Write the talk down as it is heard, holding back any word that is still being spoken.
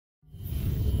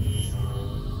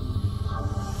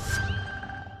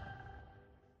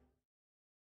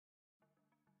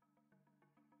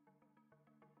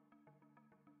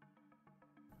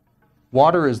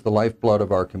Water is the lifeblood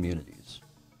of our communities.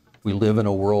 We live in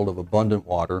a world of abundant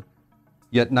water,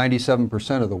 yet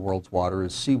 97% of the world's water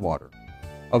is seawater.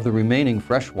 Of the remaining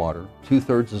fresh water,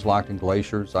 2/3 is locked in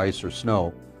glaciers, ice, or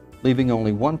snow, leaving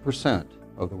only 1%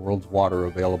 of the world's water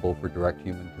available for direct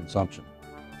human consumption.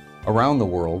 Around the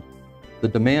world, the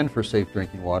demand for safe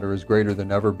drinking water is greater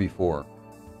than ever before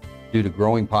due to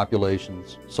growing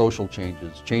populations, social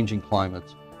changes, changing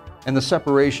climates, and the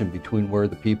separation between where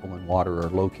the people and water are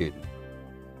located.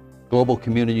 Global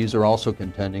communities are also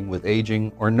contending with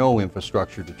aging or no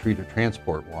infrastructure to treat or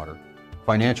transport water,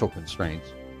 financial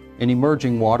constraints, and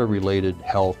emerging water-related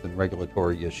health and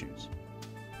regulatory issues.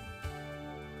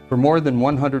 For more than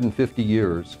 150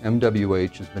 years,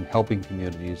 MWH has been helping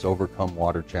communities overcome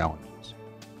water challenges.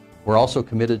 We're also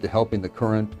committed to helping the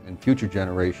current and future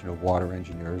generation of water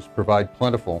engineers provide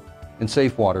plentiful and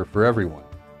safe water for everyone.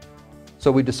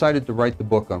 So we decided to write the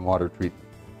book on water treatment.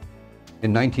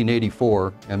 In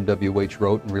 1984, MWH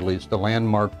wrote and released a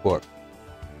landmark book,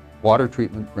 Water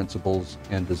Treatment Principles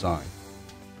and Design,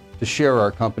 to share our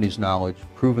company's knowledge,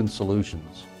 proven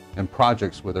solutions, and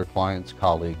projects with our clients,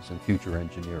 colleagues, and future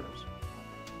engineers.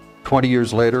 20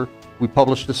 years later, we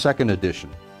published a second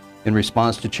edition in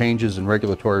response to changes in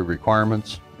regulatory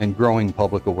requirements and growing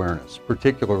public awareness,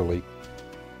 particularly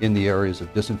in the areas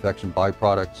of disinfection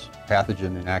byproducts,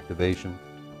 pathogen inactivation,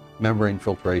 membrane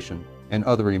filtration, and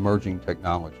other emerging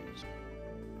technologies.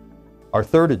 Our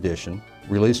third edition,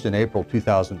 released in April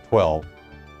 2012,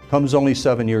 comes only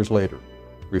 7 years later,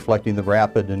 reflecting the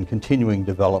rapid and continuing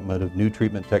development of new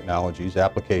treatment technologies,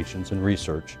 applications, and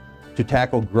research to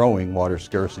tackle growing water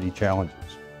scarcity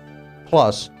challenges.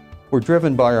 Plus, we're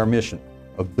driven by our mission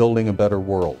of building a better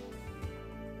world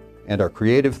and our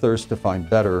creative thirst to find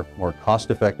better, more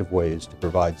cost-effective ways to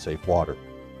provide safe water.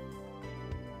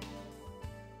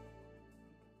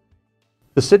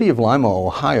 The city of Lima,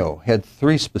 Ohio had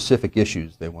 3 specific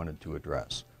issues they wanted to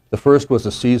address. The first was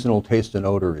a seasonal taste and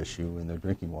odor issue in their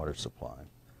drinking water supply.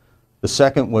 The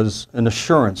second was an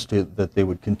assurance that they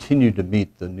would continue to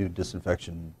meet the new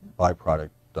disinfection byproduct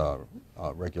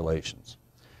regulations.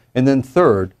 And then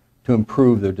third, to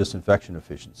improve their disinfection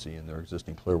efficiency in their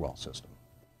existing clearwell system.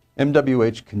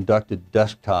 MWH conducted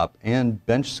desktop and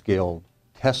bench scale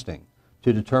testing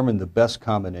to determine the best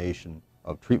combination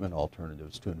of treatment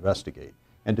alternatives to investigate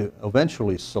and to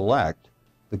eventually select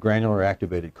the granular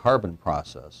activated carbon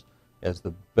process as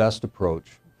the best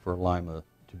approach for Lima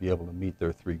to be able to meet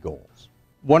their 3 goals.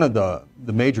 One of the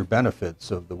major benefits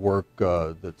of the work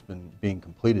that's being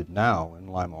completed now in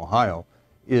Lima, Ohio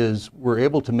is we're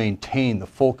able to maintain the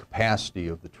full capacity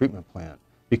of the treatment plant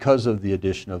because of the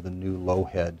addition of the new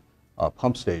low-head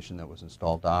pump station that was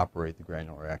installed to operate the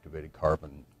granular activated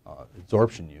carbon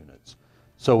absorption units.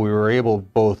 So we were able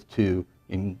both to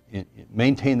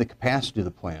maintain the capacity of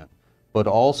the plant, but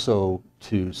also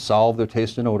to solve their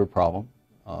taste and odor problem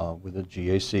with a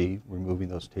GAC, removing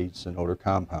those taste and odor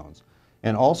compounds.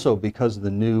 And also because of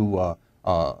the new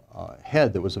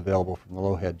head that was available from the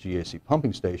low-head GAC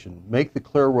pumping station, make the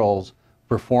clear wells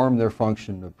perform their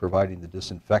function of providing the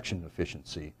disinfection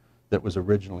efficiency that was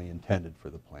originally intended for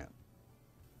the plant.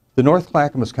 The North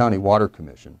Clackamas County Water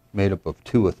Commission, made up of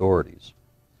 2 authorities,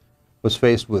 was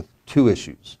faced with 2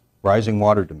 issues: rising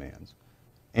water demands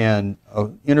and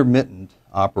an intermittent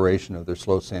operation of their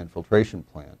slow sand filtration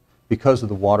plant because of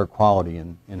the water quality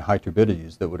and high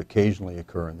turbidities that would occasionally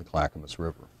occur in the Clackamas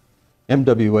River.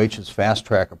 MWH's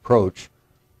fast-track approach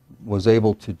was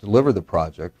able to deliver the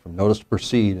project from notice to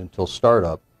proceed until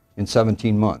startup in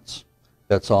 17 months.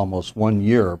 That's almost 1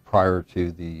 year prior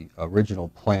to the original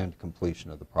planned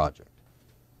completion of the project.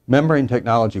 Membrane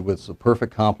technology was the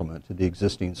perfect complement to the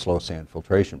existing slow sand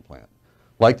filtration plant.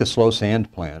 Like the slow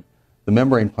sand plant, the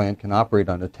membrane plant can operate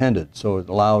unattended, so it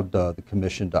allowed the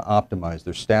Commission to optimize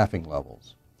their staffing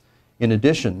levels. In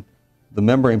addition, the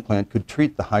membrane plant could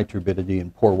treat the high turbidity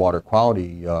and poor water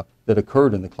quality that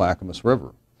occurred in the Clackamas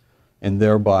River, and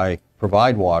thereby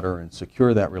provide water and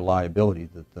secure that reliability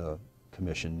that the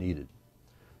Commission needed.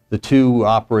 The 2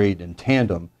 operate in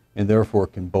tandem and therefore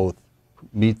can both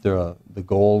meet the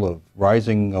goal of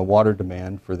rising water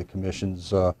demand for the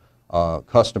Commission's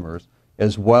customers,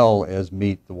 as well as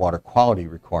meet the water quality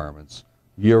requirements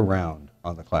year-round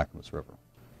on the Clackamas River.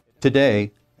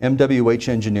 Today, MWH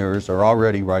engineers are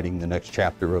already writing the next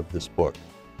chapter of this book.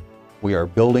 We are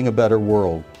building a better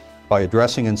world by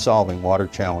addressing and solving water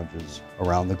challenges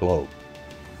around the globe.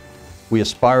 We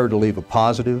aspire to leave a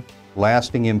positive,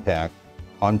 lasting impact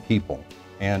on people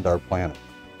and our planet.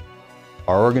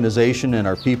 Our organization and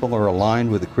our people are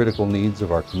aligned with the critical needs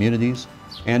of our communities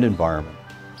and environment,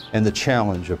 and the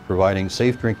challenge of providing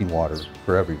safe drinking water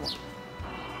for everyone.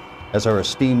 As our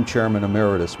esteemed Chairman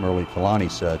Emeritus Murli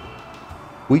Talani said,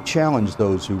 we challenge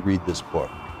those who read this book,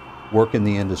 work in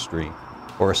the industry,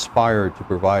 or aspire to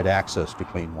provide access to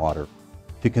clean water,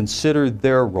 to consider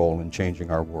their role in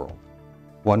changing our world,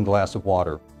 one glass of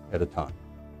water at a time.